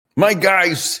My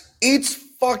guys, it's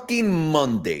fucking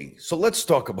Monday. So let's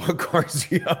talk about cars.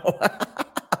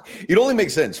 It only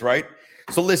makes sense, right?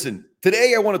 So listen,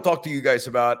 today I want to talk to you guys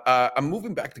about I'm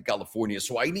moving back to California,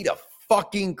 so I need a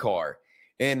fucking car.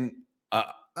 And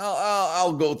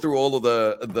I'll go through all of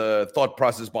the thought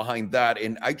process behind that.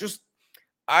 And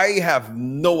I have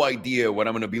no idea what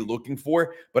I'm going to be looking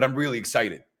for, but I'm really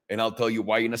excited. And I'll tell you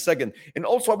why in a second. And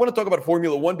also, I want to talk about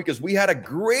Formula One because we had a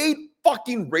great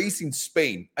fucking race in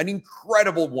Spain, an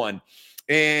incredible one.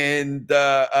 And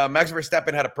Max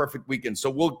Verstappen had a perfect weekend. So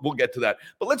we'll get to that.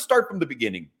 But let's start from the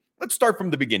beginning. Let's start from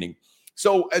the beginning.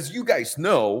 So, as you guys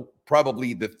know,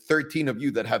 probably the 13 of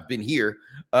you that have been here,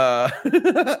 I'm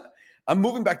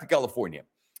moving back to California.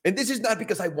 And this is not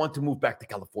because I want to move back to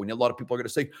California. A lot of people are going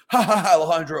to say, ha ha ha,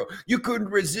 Alejandro, you couldn't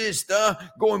resist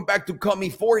going back to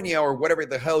California or whatever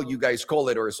the hell you guys call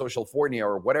it, or social fornia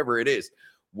or whatever it is.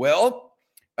 Well,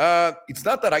 it's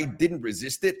not that I didn't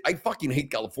resist it. I fucking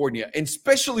hate California, and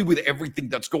especially with everything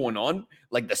that's going on,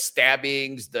 like the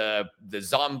stabbings, the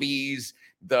zombies,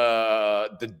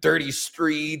 the dirty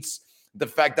streets, the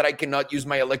fact that I cannot use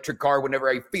my electric car whenever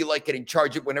I feel like it and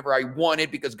charge it whenever I want it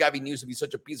because Gavin Newsom is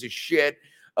such a piece of shit.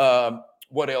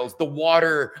 What else? The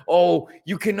water. Oh,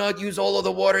 you cannot use all of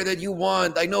the water that you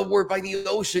want. I know we're by the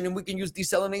ocean and we can use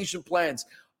desalination plants.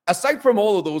 Aside from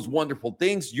all of those wonderful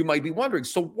things, you might be wondering,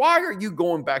 so why are you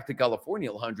going back to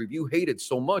California, Alejandro, if you hate it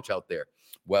so much out there?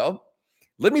 Well,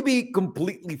 let me be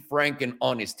completely frank and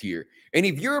honest here. And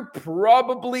if you're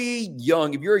probably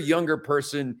young, if you're a younger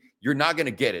person, you're not going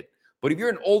to get it. But if you're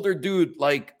an older dude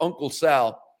like Uncle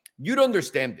Sal, you'd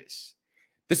understand this.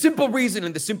 The simple reason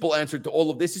and the simple answer to all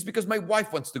of this is because my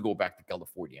wife wants to go back to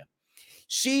California.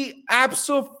 She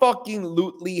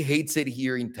absolutely hates it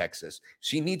here in Texas.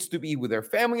 She needs to be with her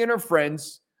family and her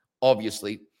friends,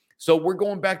 obviously. So we're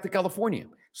going back to California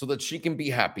so that she can be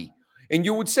happy. And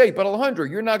you would say, but Alejandro,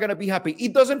 you're not going to be happy.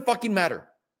 It doesn't fucking matter.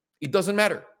 It doesn't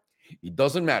matter. It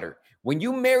doesn't matter. When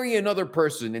you marry another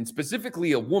person, and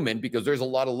specifically a woman, because there's a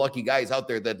lot of lucky guys out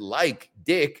there that like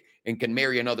dick and can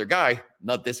marry another guy.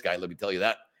 Not this guy, let me tell you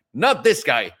that. Not this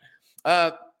guy.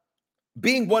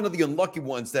 Being one of the unlucky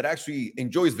ones that actually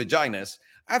enjoys vaginas,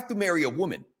 I have to marry a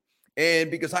woman.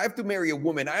 And because I have to marry a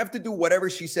woman, I have to do whatever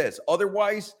she says.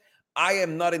 Otherwise, I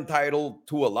am not entitled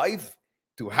to a life,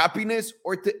 to happiness,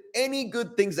 or to any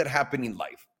good things that happen in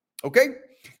life. Okay?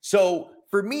 So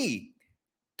for me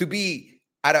to be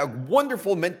at a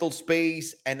wonderful mental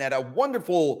space and at a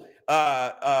wonderful,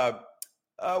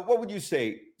 what would you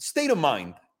say, state of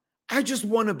mind, I just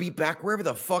want to be back wherever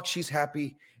the fuck she's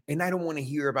happy. And I don't want to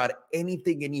hear about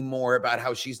anything anymore about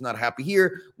how she's not happy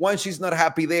here. Once she's not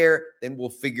happy there, then we'll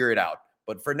figure it out.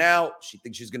 But for now, she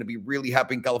thinks she's going to be really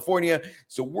happy in California.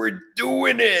 So we're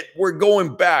doing it. We're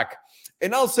going back.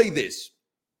 And I'll say this.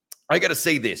 I got to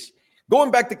say this.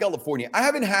 Going back to California, I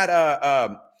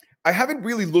haven't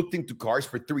really looked into cars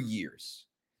for 3 years.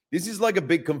 This is like a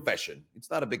big confession.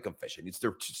 It's not a big confession. It's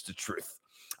just the truth.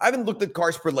 I haven't looked at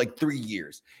cars for like 3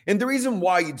 years. And the reason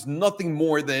why, it's nothing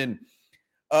more than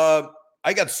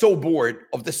I got so bored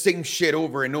of the same shit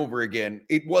over and over again.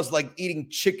 It was like eating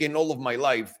chicken all of my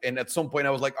life. And at some point I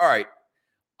was like, all right,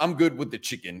 I'm good with the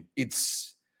chicken.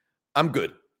 I'm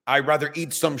good. I'd rather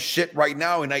eat some shit right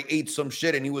now. And I ate some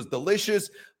shit and it was delicious.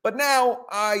 But now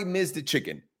I miss the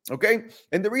chicken. Okay.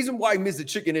 And the reason why I miss the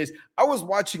chicken is I was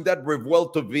watching that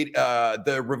Revuelto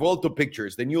the Revuelto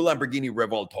pictures, the new Lamborghini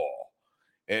Revuelto,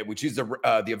 which is the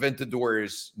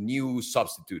Aventador's new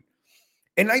substitute.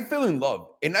 And I fell in love.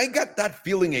 And I got that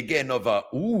feeling again of,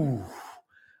 ooh,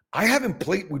 I haven't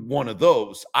played with one of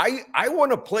those. I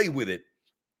want to play with it.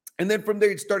 And then from there,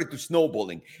 it started to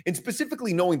snowballing. And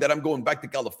specifically knowing that I'm going back to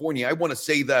California, I want to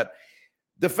say that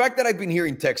the fact that I've been here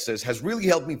in Texas has really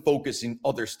helped me focus in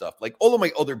other stuff, like all of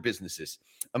my other businesses.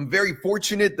 I'm very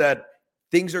fortunate that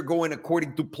things are going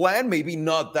according to plan, maybe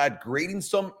not that great in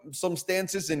some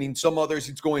stances, and in some others,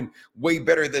 it's going way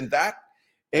better than that.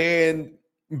 And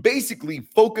basically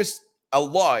focused a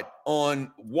lot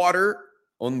on water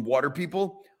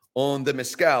people, on the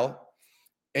mezcal,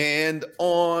 and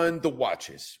on the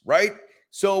watches, right?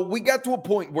 So we got to a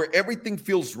point where everything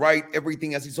feels right.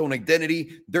 Everything has its own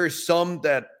identity. There's some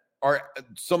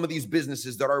of these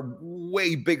businesses that are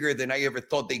way bigger than I ever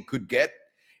thought they could get.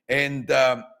 And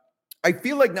I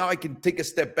feel like now I can take a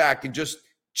step back and just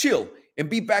chill and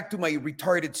be back to my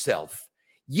retarded self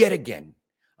yet again.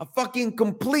 A fucking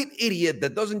complete idiot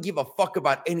that doesn't give a fuck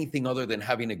about anything other than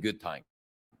having a good time.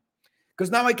 Because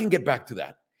now I can get back to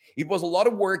that. It was a lot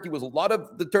of work. It was a lot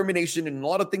of determination and a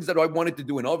lot of things that I wanted to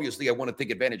do. And obviously, I want to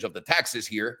take advantage of the taxes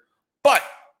here. But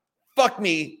fuck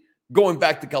me, going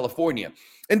back to California.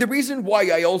 And the reason why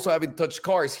I also haven't touched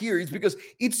cars here is because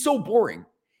it's so boring.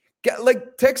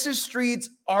 Like Texas streets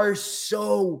are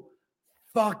so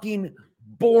fucking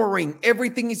boring.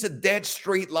 Everything is a dead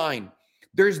straight line.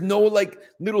 There's no like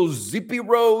little zippy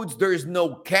roads. There's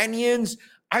no canyons.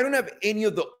 I don't have any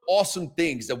of the awesome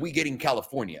things that we get in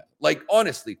California. Like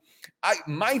honestly,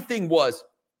 my thing was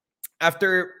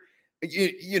after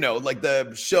like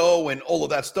the show and all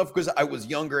of that stuff, because I was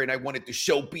younger and I wanted to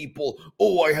show people,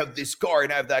 oh, I have this car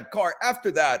and I have that car. After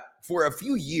that, for a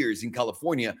few years in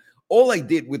California, all I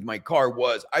did with my car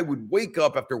was I would wake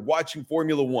up after watching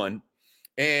Formula One,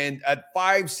 and at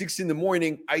 5, 6 in the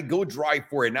morning, I go drive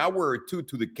for an hour or two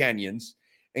to the canyons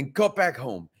and cut back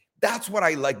home. That's what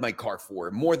I like my car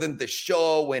for, more than the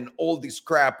show and all this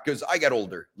crap, because I got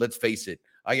older. Let's face it.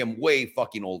 I am way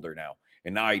fucking older now.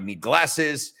 And now I need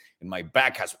glasses, and my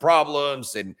back has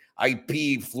problems, and I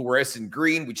pee fluorescent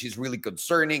green, which is really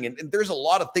concerning. And there's a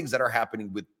lot of things that are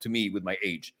happening to me with my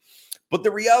age. But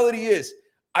the reality is,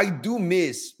 I do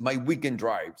miss my weekend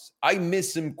drives. I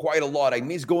miss them quite a lot. I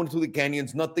miss going to the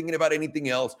canyons, not thinking about anything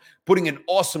else, putting an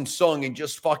awesome song and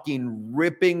just fucking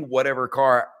ripping whatever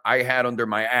car I had under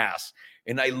my ass.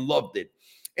 And I loved it.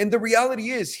 And the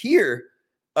reality is here,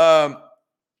 I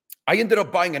ended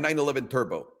up buying a 911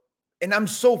 Turbo. And I'm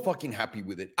so fucking happy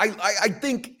with it. I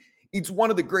think it's one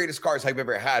of the greatest cars I've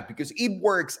ever had because it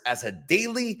works as a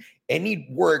daily and it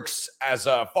works as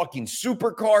a fucking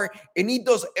supercar and it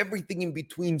does everything in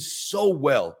between so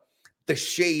well. The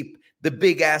shape, the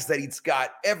big ass that it's got,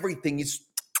 everything is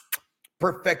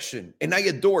perfection. And I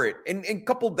adore it. And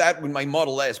couple that with my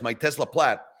Model S, my Tesla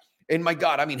Plaid, and my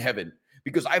God, I'm in heaven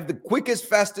because I have the quickest,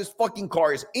 fastest fucking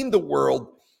cars in the world.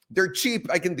 They're cheap.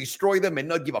 I can destroy them and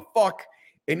not give a fuck.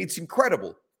 And it's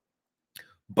incredible.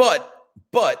 But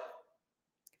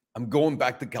I'm going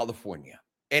back to California.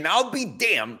 And I'll be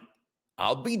damned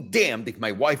if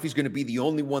my wife is going to be the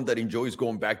only one that enjoys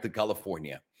going back to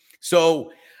California.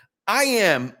 So I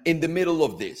am in the middle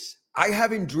of this. I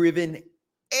haven't driven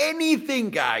anything,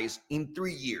 guys, in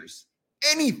 3 years.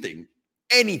 Anything.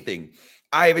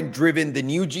 I haven't driven the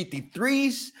new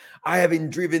GT3s. I haven't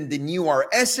driven the new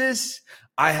RSs.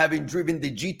 I haven't driven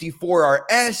the GT4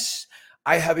 RS.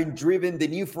 I haven't driven the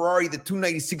new Ferrari, the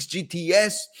 296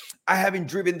 GTS. I haven't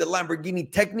driven the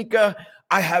Lamborghini Technica.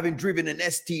 I haven't driven an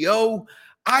STO.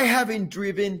 I haven't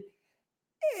driven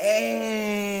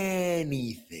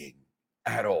anything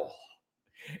at all.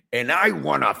 And I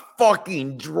want to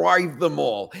fucking drive them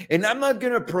all. And I'm not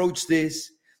going to approach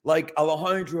this like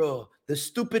Alejandro, the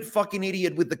stupid fucking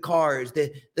idiot with the cars,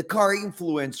 the car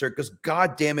influencer, because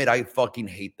God damn it, I fucking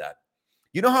hate that.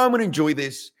 You know how I'm going to enjoy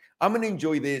this? I'm going to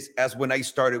enjoy this as when I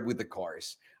started with the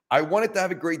cars. I wanted to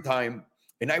have a great time,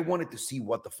 and I wanted to see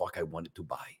what the fuck I wanted to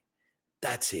buy.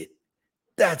 That's it.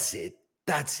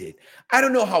 I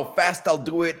don't know how fast I'll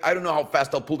do it. I don't know how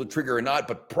fast I'll pull the trigger or not,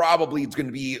 but probably it's going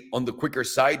to be on the quicker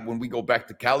side when we go back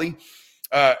to Cali.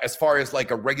 As far as like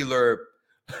a regular...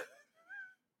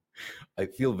 I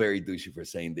feel very douchey for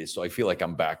saying this, so I feel like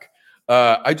I'm back.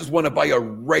 I just want to buy a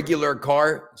regular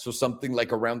car, so something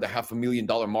like around the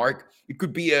 $500,000 mark. It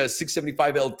could be a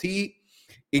 675 LT.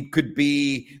 It could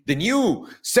be the new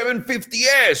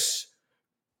 750S.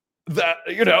 That,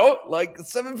 like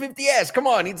 750S. Come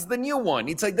on, it's the new one.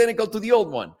 It's identical to the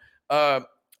old one.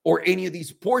 Or any of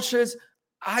these Porsches.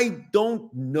 I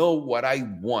don't know what I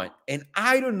want, and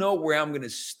I don't know where I'm going to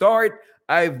start.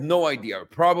 I have no idea.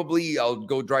 Probably I'll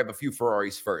go drive a few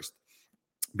Ferraris first.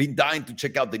 Been dying to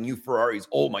check out the new Ferraris.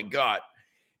 Oh my God.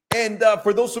 And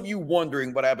for those of you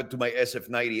wondering what happened to my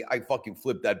SF90, I fucking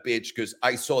flipped that bitch because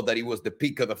I saw that it was the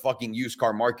peak of the fucking used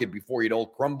car market before it all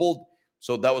crumbled.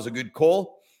 So that was a good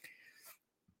call.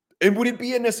 And would it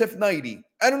be an SF90?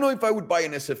 I don't know if I would buy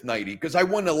an SF90 because I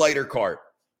want a lighter car.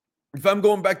 If I'm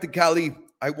going back to Cali,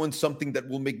 I want something that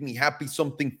will make me happy,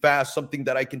 something fast, something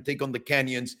that I can take on the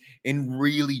canyons and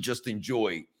really just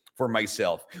enjoy for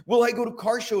myself. Will I go to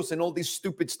car shows and all this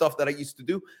stupid stuff that I used to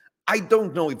do? I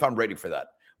don't know if I'm ready for that.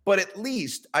 But at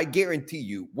least I guarantee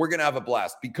you we're going to have a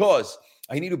blast because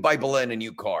I need to buy Belen a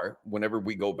new car whenever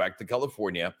we go back to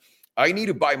California. I need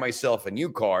to buy myself a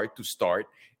new car to start.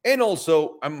 And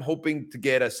also, I'm hoping to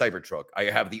get a Cybertruck. I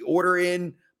have the order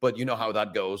in, but you know how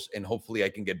that goes. And hopefully I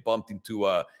can get bumped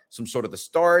into some sort of the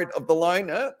start of the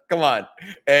line. Come on.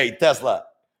 Hey, Tesla.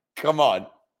 Come on.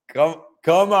 Come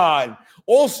on.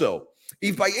 Also,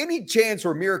 if by any chance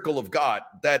or miracle of God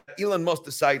that Elon Musk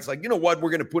decides, like, you know what, we're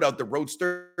going to put out the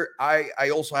Roadster, I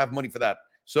also have money for that.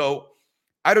 So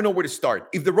I don't know where to start.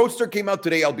 If the Roadster came out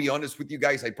today, I'll be honest with you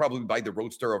guys, I'd probably buy the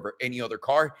Roadster over any other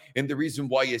car. And the reason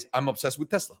why is I'm obsessed with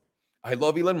Tesla. I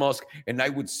love Elon Musk, and I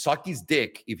would suck his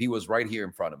dick if he was right here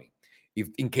in front of me, if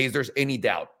in case there's any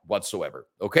doubt whatsoever.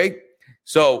 Okay?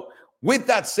 So with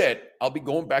that said, I'll be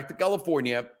going back to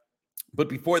California. But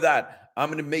before that, I'm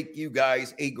going to make you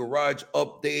guys a garage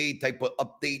update type of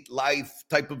update life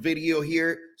type of video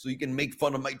here so you can make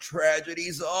fun of my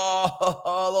tragedies. Oh,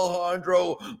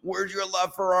 Alejandro, where's your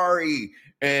LaFerrari?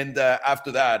 And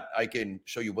after that, I can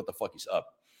show you what the fuck is up.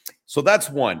 So that's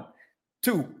one.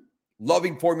 Two,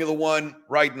 loving Formula One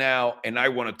right now, and I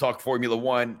want to talk Formula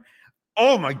One.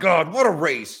 Oh my God, what a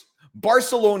race.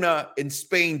 Barcelona and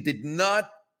Spain did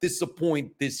not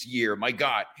disappoint this year. My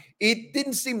God, it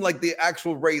didn't seem like the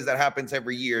actual race that happens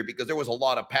every year because there was a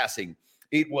lot of passing.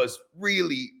 It was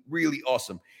really, really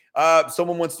awesome.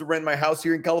 Someone wants to rent my house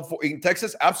here in California, in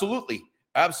Texas? Absolutely.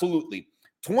 Absolutely.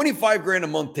 25 grand a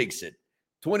month takes it.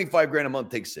 25 grand a month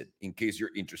takes it, in case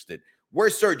you're interested.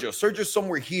 Where's Sergio? Sergio's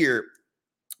somewhere here,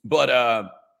 but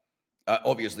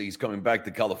obviously he's coming back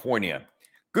to California.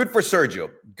 Good for Sergio.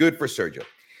 Good for Sergio.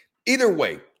 Either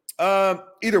way,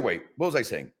 what was I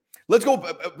saying? Let's go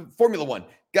Formula One.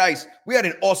 Guys, we had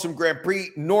an awesome Grand Prix.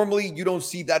 Normally, you don't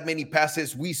see that many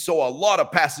passes. We saw a lot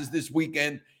of passes this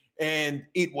weekend, and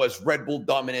it was Red Bull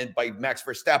dominant by Max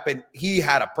Verstappen. He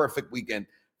had a perfect weekend.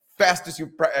 Fastest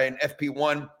in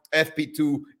FP1,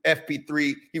 FP2,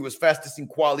 FP3. He was fastest in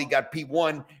quali, got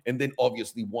P1, and then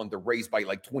obviously won the race by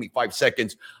like 25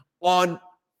 seconds on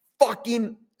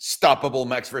fucking stoppable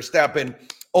Max Verstappen.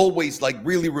 Always like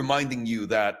really reminding you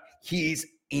that he's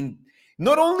in.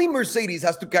 Not only Mercedes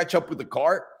has to catch up with the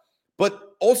car,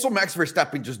 but also Max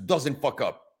Verstappen just doesn't fuck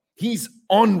up. He's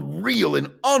unreal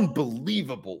and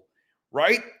unbelievable,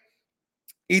 right?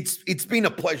 It's been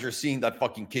a pleasure seeing that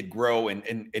fucking kid grow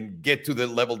and get to the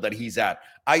level that he's at.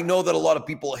 I know that a lot of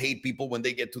people hate people when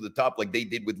they get to the top, like they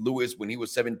did with Lewis when he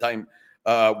was 7-time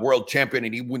world champion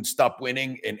and he wouldn't stop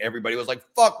winning, and everybody was like,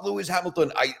 fuck Lewis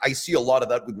Hamilton. I see a lot of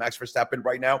that with Max Verstappen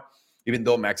right now, even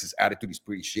though Max's attitude is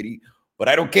pretty shitty. But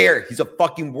I don't care. He's a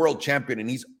fucking world champion, and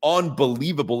he's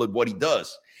unbelievable at what he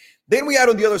does. Then we had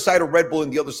on the other side of Red Bull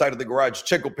and the other side of the garage,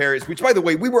 Checo Perez, which, by the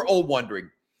way, we were all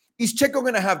wondering, is Checo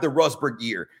going to have the Rosberg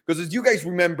year? Because as you guys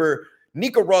remember,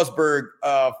 Nico Rosberg,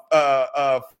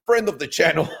 friend of the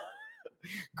channel,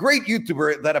 great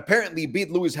YouTuber that apparently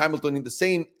beat Lewis Hamilton in the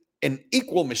same and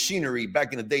equal machinery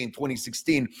back in the day in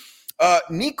 2016.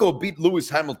 Nico beat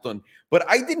Lewis Hamilton, but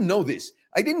I didn't know this.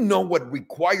 I didn't know what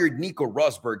required Nico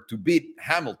Rosberg to beat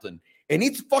Hamilton. And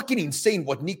it's fucking insane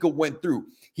what Nico went through.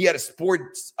 He had a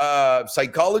sports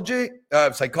psychologist.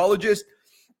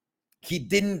 He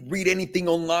didn't read anything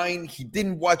online. He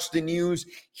didn't watch the news.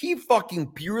 He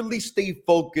fucking purely stayed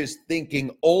focused,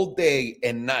 thinking all day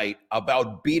and night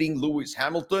about beating Lewis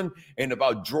Hamilton and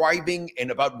about driving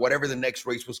and about whatever the next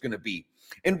race was going to be.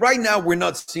 And right now, we're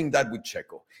not seeing that with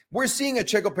Checo. We're seeing a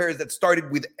Checo Perez that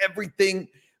started with everything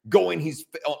going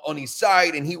on his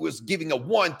side, and he was giving a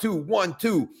 1-2,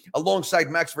 1-2 alongside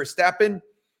Max Verstappen.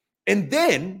 And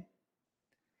then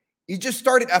he just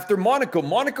started after Monaco.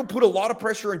 Monaco put a lot of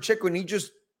pressure on Checo, and he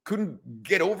just couldn't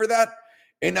get over that.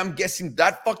 And I'm guessing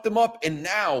that fucked him up. And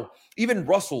now even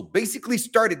Russell basically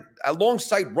started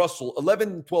alongside Russell, 11th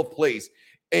and 12th place.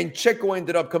 And Checo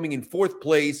ended up coming in 4th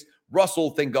place. Russell,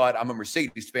 thank God, I'm a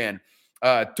Mercedes fan,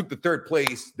 took the 3rd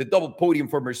place, the double podium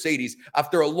for Mercedes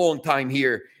after a long time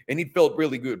here, and it felt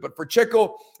really good. But for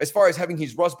Checo, as far as having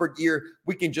his Rosberg year,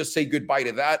 we can just say goodbye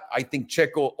to that. I think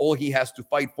Checo, all he has to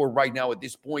fight for right now at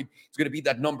this point is going to be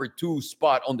that number 2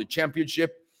 spot on the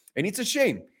championship. And it's a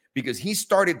shame because he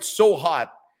started so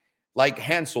hot, like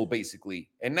Hansel, basically.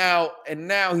 And now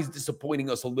he's disappointing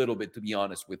us a little bit, to be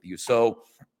honest with you. So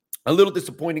a little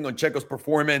disappointing on Checo's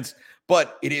performance,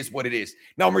 but it is what it is.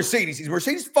 Now, Mercedes. Is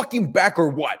Mercedes fucking back or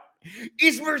what?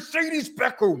 Is Mercedes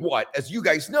back or what? As you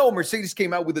guys know, Mercedes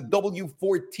came out with the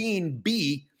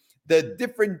W14B, the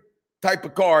different type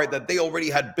of car that they already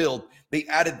had built. They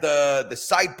added the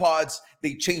side pods.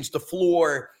 They changed the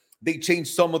floor. They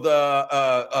changed some of the,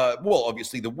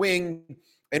 obviously the wing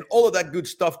and all of that good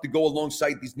stuff to go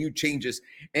alongside these new changes.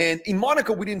 And in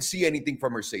Monaco, we didn't see anything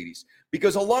from Mercedes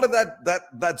because a lot of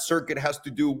that circuit has to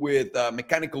do with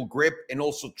mechanical grip and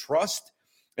also trust.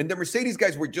 And the Mercedes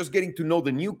guys were just getting to know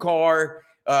the new car.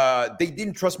 They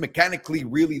didn't trust mechanically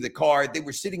really the car. They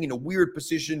were sitting in a weird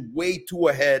position, way too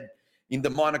ahead in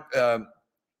the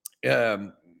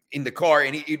in the car,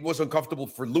 and it was uncomfortable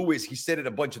for Lewis. He said it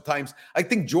a bunch of times. I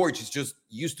think George is just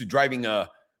used to driving a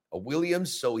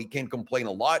Williams, so he can't complain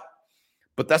a lot.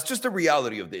 But that's just the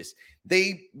reality of this.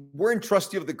 They weren't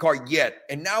trusty of the car yet.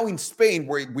 And now in Spain,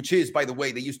 which is, by the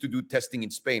way, they used to do testing in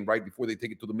Spain, right, before they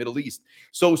take it to the Middle East.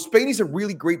 So Spain is a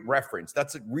really great reference.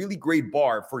 That's a really great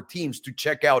bar for teams to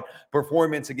check out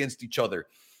performance against each other.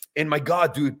 And my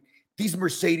God, dude, these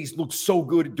Mercedes look so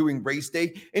good during race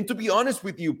day. And to be honest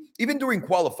with you, even during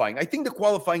qualifying, I think the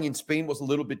qualifying in Spain was a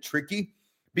little bit tricky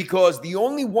because the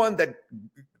only one that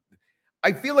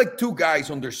I feel like two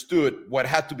guys understood what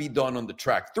had to be done on the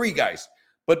track. Three guys,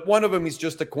 but one of them is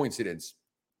just a coincidence.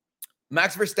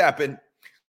 Max Verstappen,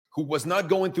 who was not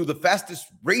going through the fastest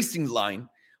racing line,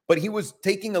 but he was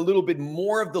taking a little bit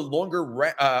more of the longer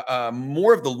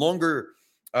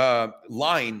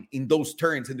line in those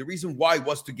turns, and the reason why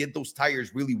was to get those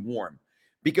tires really warm,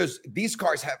 because these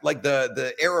cars have, like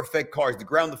the air effect cars, the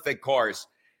ground effect cars,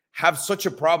 have such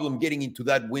a problem getting into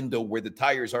that window where the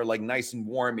tires are like nice and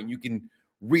warm and you can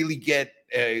really get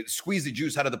squeeze the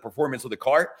juice out of the performance of the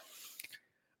car.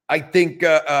 I think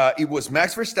it was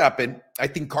Max Verstappen. I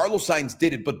think Carlos Sainz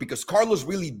did it, but because Carlos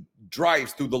really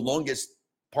drives through the longest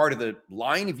part of the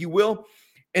line, if you will,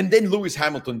 and then Lewis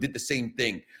Hamilton did the same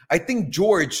thing. I think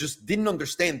George just didn't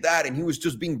understand that, and he was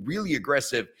just being really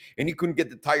aggressive, and he couldn't get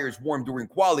the tires warm during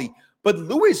quali. But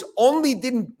Lewis only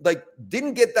didn't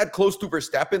get that close to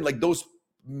Verstappen, like those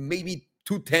maybe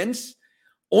 2/10,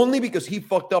 only because he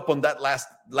fucked up on that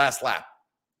last lap.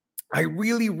 I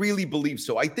really, really believe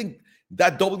so. I think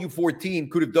that W14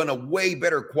 could have done a way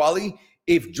better quali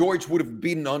if George would have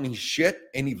been on his shit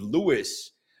and if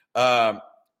Lewis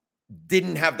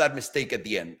didn't have that mistake at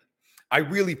the end. I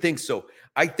really think so.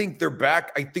 I think they're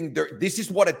back. I think this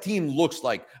is what a team looks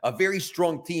like. A very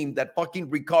strong team that fucking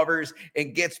recovers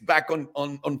and gets back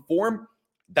on form.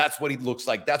 That's what it looks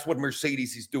like. That's what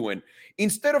Mercedes is doing.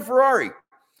 Instead of Ferrari,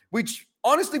 which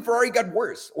honestly, Ferrari got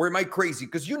worse. Or am I crazy?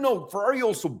 Because Ferrari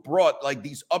also brought like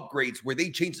these upgrades where they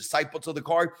changed the side pods of the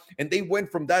car and they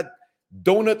went from that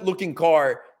donut-looking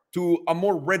car to a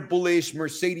more Red Bullish,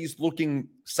 Mercedes-looking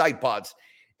side pods.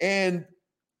 And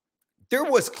there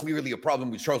was clearly a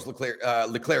problem with Charles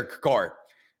Leclerc's car.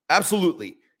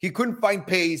 Absolutely. He couldn't find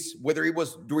pace, whether it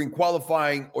was during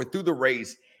qualifying or through the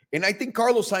race. And I think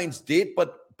Carlos Sainz did,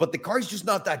 but the car is just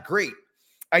not that great.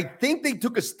 I think they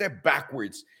took a step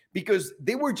backwards because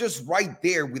they were just right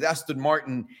there with Aston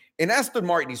Martin, and Aston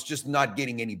Martin is just not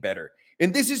getting any better.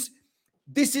 And this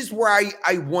is where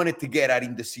I wanted to get at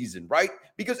in the season, right?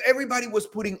 Because everybody was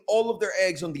putting all of their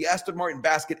eggs on the Aston Martin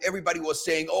basket. Everybody was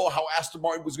saying, oh, how Aston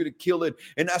Martin was going to kill it,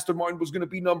 and Aston Martin was going to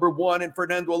be number one, and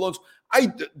Fernando Alonso.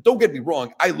 Don't get me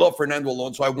wrong. I love Fernando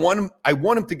Alonso. I want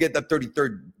him to get that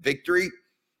 33rd victory.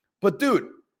 But, dude,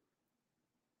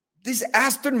 this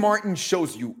Aston Martin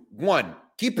shows you, one,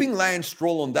 keeping Lance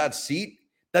Stroll on that seat,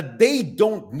 that they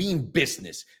don't mean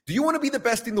business. Do you want to be the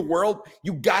best in the world?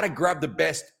 You got to grab the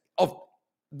best of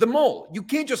them all. You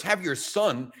can't just have your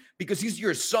son, because he's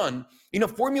your son, in a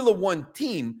Formula One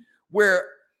team where,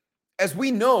 as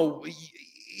we know,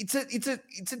 it's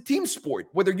a team sport,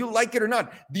 whether you like it or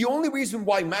not. The only reason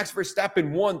why Max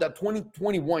Verstappen won that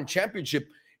 2021 championship,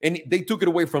 and they took it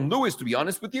away from Lewis, to be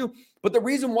honest with you, but the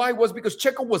reason why was because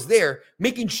Checo was there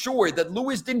making sure that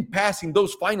Lewis didn't pass in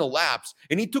those final laps,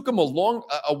 and it took him a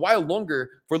while longer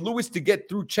for Lewis to get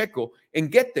through Checo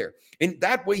and get there. And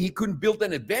that way he couldn't build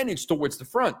an advantage towards the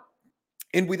front.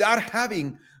 And without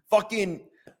having fucking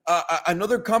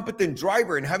another competent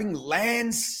driver and having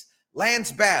Lance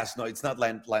Bass, no, it's not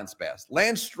Lance Bass,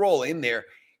 Lance Stroll in there,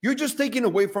 you're just taking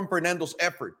away from Fernando's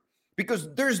effort.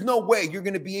 Because there's no way you're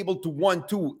going to be able to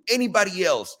 1-2 anybody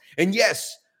else. And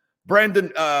yes,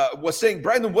 Brandon was saying,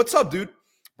 Brandon, what's up, dude?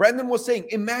 Brandon was saying,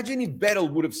 imagine if Vettel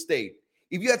would have stayed.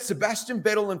 If you had Sebastian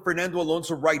Vettel and Fernando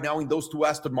Alonso right now in those two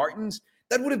Aston Martins,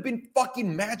 that would have been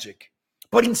fucking magic.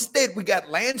 But instead, we got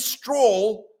Lance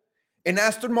Stroll and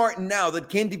Aston Martin now that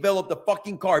can develop the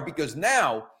fucking car, because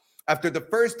now, after the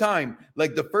first time,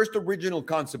 like the first original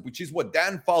concept, which is what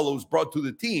Dan Follows brought to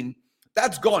the team,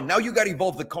 that's gone. Now you got to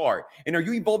evolve the car. And are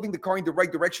you evolving the car in the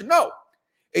right direction? No.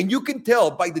 And you can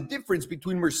tell by the difference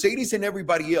between Mercedes and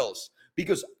everybody else,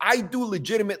 because I do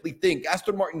legitimately think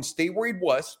Aston Martin stayed where it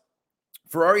was,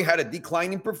 Ferrari had a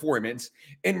decline in performance,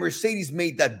 and Mercedes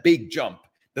made that big jump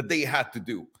that they had to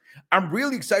do. I'm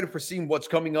really excited for seeing what's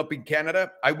coming up in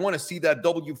Canada. I want to see that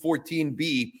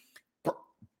W14B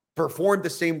perform the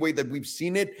same way that we've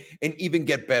seen it and even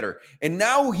get better. And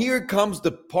now here comes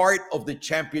the part of the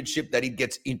championship that it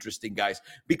gets interesting, guys,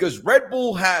 because Red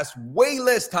Bull has way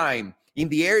less time in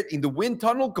the wind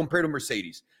tunnel compared to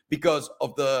Mercedes because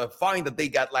of the fine that they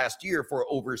got last year for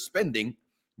overspending,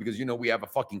 because, you know, we have a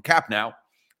fucking cap now,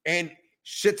 and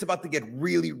shit's about to get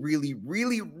really, really,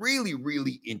 really, really,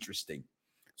 really interesting.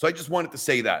 So I just wanted to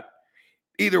say that.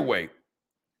 Either way,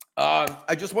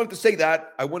 I just wanted to say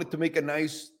that. I wanted to make a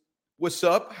nice what's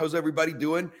up? How's everybody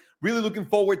doing? Really looking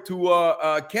forward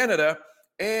to Canada.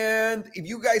 And if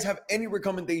you guys have any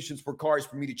recommendations for cars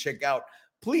for me to check out,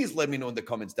 please let me know in the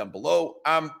comments down below.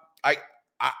 I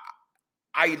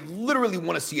I I literally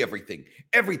want to see everything,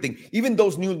 even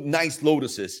those new nice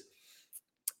Lotuses.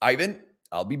 Ivan,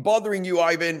 I'll be bothering you,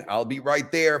 Ivan. I'll be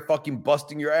right there, fucking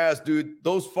busting your ass, dude.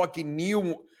 Those fucking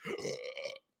new.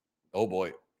 Oh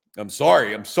boy, I'm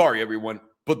sorry, everyone.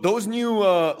 But those new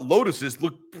Lotuses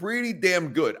look pretty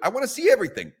damn good. I want to see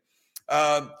everything.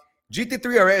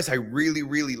 GT3 RS, I really,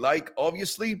 really like,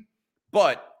 obviously,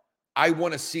 but I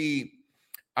want to see.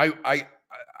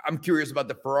 I'm curious about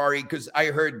the Ferrari because I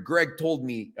heard Greg told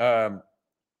me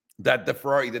that the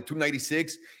Ferrari, the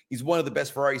 296, is one of the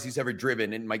best Ferraris he's ever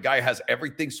driven, and my guy has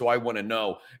everything. So I want to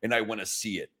know and I want to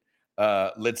see it.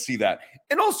 Let's see that.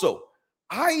 And also,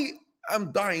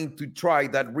 I'm dying to try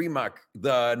that Rimac,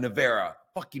 the Nevera.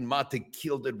 Fucking Mate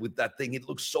killed it with that thing. It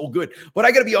looks so good. But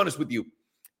I got to be honest with you.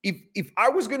 If I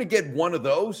was going to get one of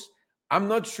those, I'm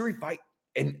not sure if I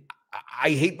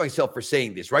hate myself for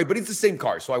saying this, right? But it's the same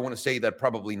car. So I want to say that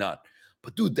probably not.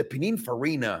 But dude, the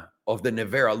Pininfarina of the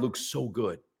Nevera looks so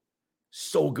good.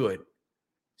 So good.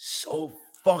 So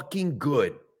fucking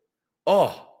good.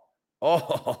 Oh,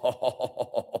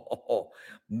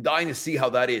 I'm dying to see how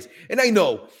that is. And I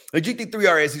know the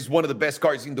GT3 RS is one of the best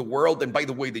cars in the world. And by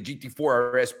the way, the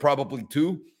GT4 RS probably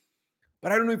too.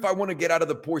 But I don't know if I want to get out of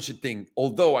the Porsche thing,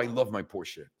 although I love my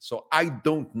Porsche. So I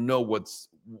don't know what's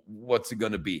it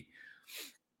going to be.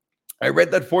 I read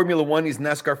that Formula One is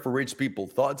NASCAR for rich people.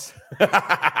 Thoughts?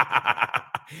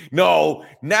 No,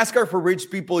 NASCAR for rich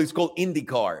people is called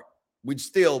IndyCar, which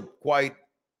still quite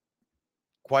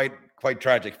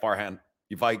tragic, Farhan,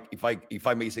 if I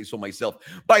may say so myself.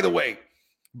 By the way,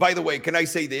 can I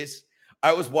say this?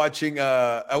 I was talking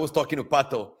to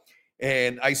Pato,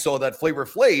 and I saw that Flavor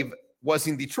Flav was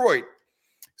in Detroit.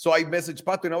 So I messaged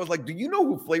Pato and I was like, "Do you know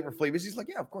who Flavor Flav is?" He's like,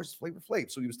 "Yeah, of course, it's Flavor Flav."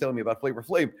 So he was telling me about Flavor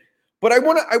Flav. But I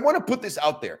want to put this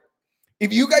out there.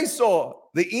 If you guys saw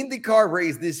the IndyCar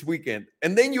race this weekend,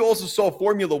 and then you also saw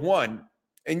Formula One,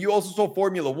 you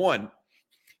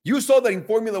saw that in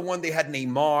Formula One they had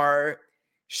Neymar,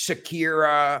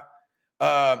 Shakira,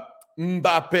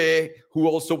 Mbappe, who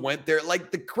also went there,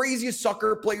 like the craziest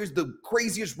soccer players, the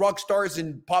craziest rock stars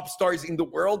and pop stars in the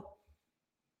world.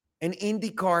 And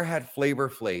IndyCar had Flavor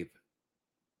Flav.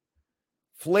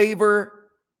 Flavor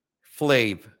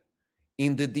Flav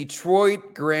in the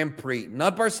Detroit Grand Prix,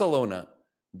 not Barcelona,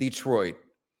 Detroit.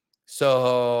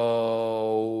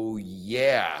 So,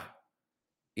 yeah,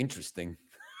 interesting.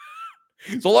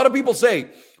 So a lot of people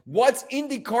say, what's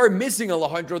IndyCar missing,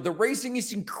 Alejandro? The racing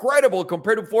is incredible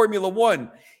compared to Formula One.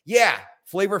 Yeah,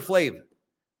 Flavor Flav.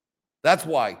 That's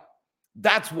why.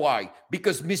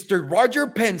 Because Mr. Roger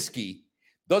Penske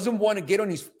doesn't want to get on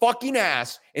his fucking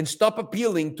ass and stop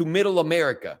appealing to middle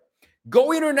America.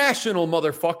 Go international,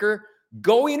 motherfucker.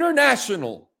 Go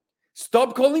international.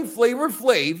 Stop calling Flavor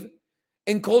Flav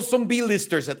and call some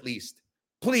B-listers at least.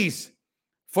 Please,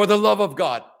 for the love of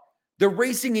God. The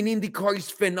racing in IndyCar is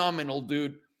phenomenal,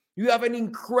 dude. You have an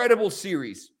incredible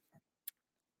series.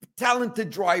 Talented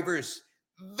drivers,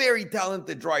 very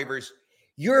talented drivers.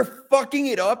 You're fucking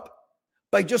it up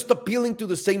by just appealing to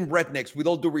the same rednecks, with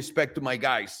all due respect to my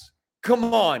guys.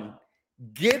 Come on.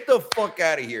 Get the fuck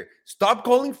out of here. Stop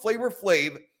calling Flavor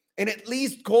Flav and at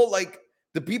least call like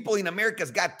the people in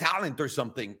America's Got Talent or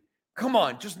something. Come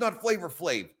on, just not Flavor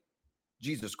Flav.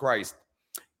 Jesus Christ.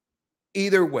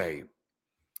 Either way.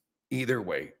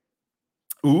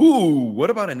 Ooh, what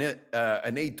about an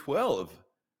A12?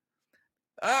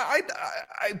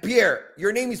 Pierre,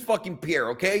 your name is fucking Pierre,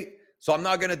 okay? So I'm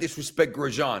not going to disrespect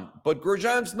Grosjean, but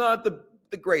Grosjean's not the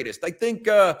greatest. I think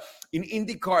in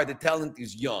IndyCar, the talent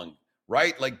is young,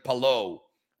 right? Like Palou,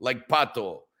 like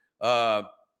Pato.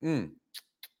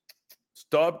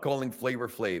 Stop calling Flavor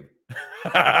Flav.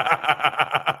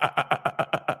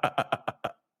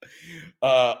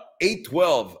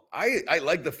 A12. I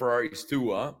like the Ferraris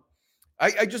too, huh?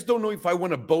 I just don't know if I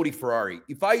want a Bodhi Ferrari.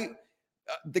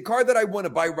 The car that I want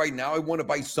to buy right now, I want to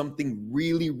buy something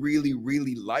really, really,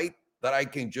 really light that I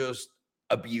can just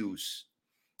abuse.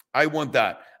 I want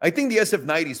that. I think the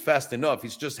SF90 is fast enough.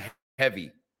 It's just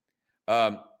heavy.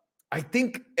 I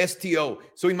think STO.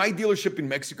 So in my dealership in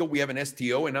Mexico, we have an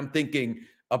STO, and I'm thinking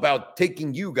about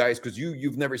taking you guys because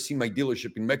you've never seen my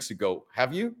dealership in Mexico.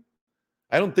 Have you?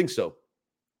 I don't think so.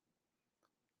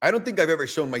 I don't think I've ever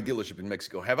shown my dealership in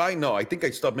Mexico. Have I? No, I think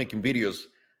I stopped making videos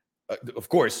Of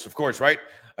course, right?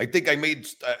 I think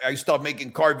I stopped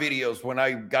making car videos when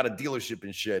I got a dealership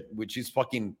and shit, which is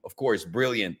fucking, of course,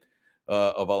 brilliant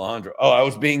of Alejandro. Oh, I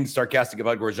was being sarcastic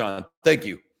about Grosjean. Thank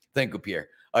you, Pierre.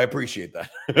 I appreciate that.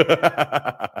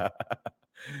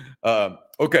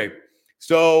 Okay,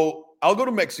 so I'll go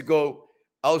to Mexico.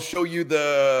 I'll show you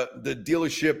the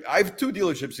dealership. I have two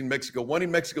dealerships in Mexico. One in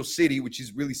Mexico City, which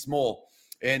is really small,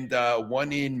 and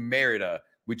one in Merida,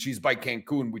 which is by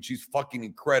Cancun, which is fucking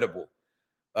incredible.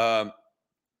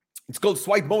 It's called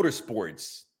Swipe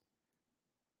Motorsports.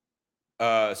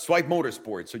 Swipe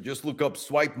Motorsports. So just look up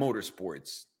Swipe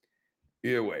Motorsports.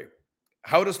 Either way,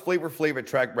 how does Flavor Flav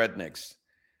attract rednecks?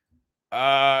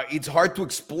 It's hard to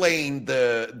explain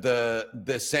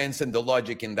the sense and the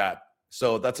logic in that.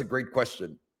 So that's a great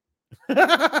question.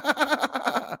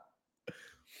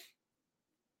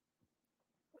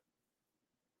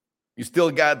 You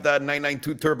still got that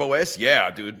 992 Turbo S?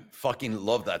 Yeah, dude. Fucking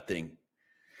love that thing.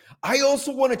 I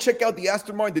also want to check out the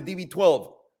Aston Martin, the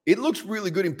DB12. It looks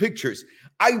really good in pictures.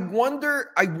 I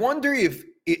wonder if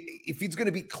it's going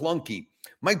to be clunky.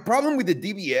 My problem with the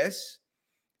DBS,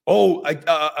 an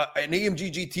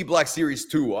AMG GT Black Series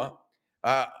 2,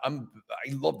 I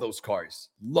love those cars.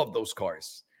 Love those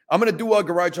cars. I'm going to do a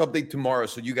garage update tomorrow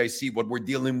so you guys see what we're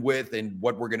dealing with and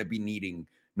what we're going to be needing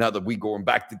now that we're going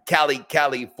back to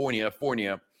California.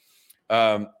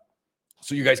 So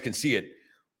you guys can see it.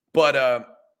 But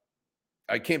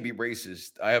I can't be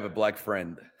racist. I have a black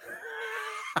friend.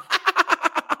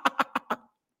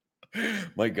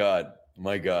 My God.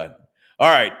 All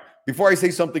right. Before I say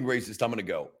something racist, I'm going to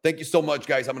go. Thank you so much,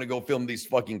 guys. I'm going to go film these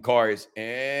fucking cars.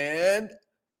 And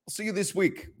I'll see you this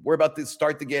week. We're about to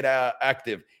start to get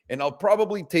active. And I'll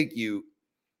probably take you.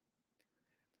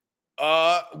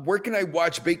 Where can I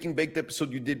watch Baking Baked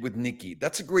episode you did with Nikki?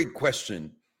 That's a great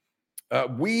question.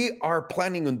 We are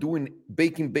planning on doing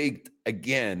Baking Baked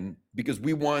again because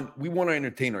we want to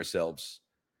entertain ourselves.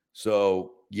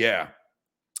 So, yeah.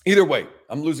 Either way,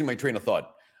 I'm losing my train of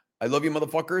thought. I love you,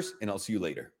 motherfuckers, and I'll see you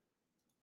later.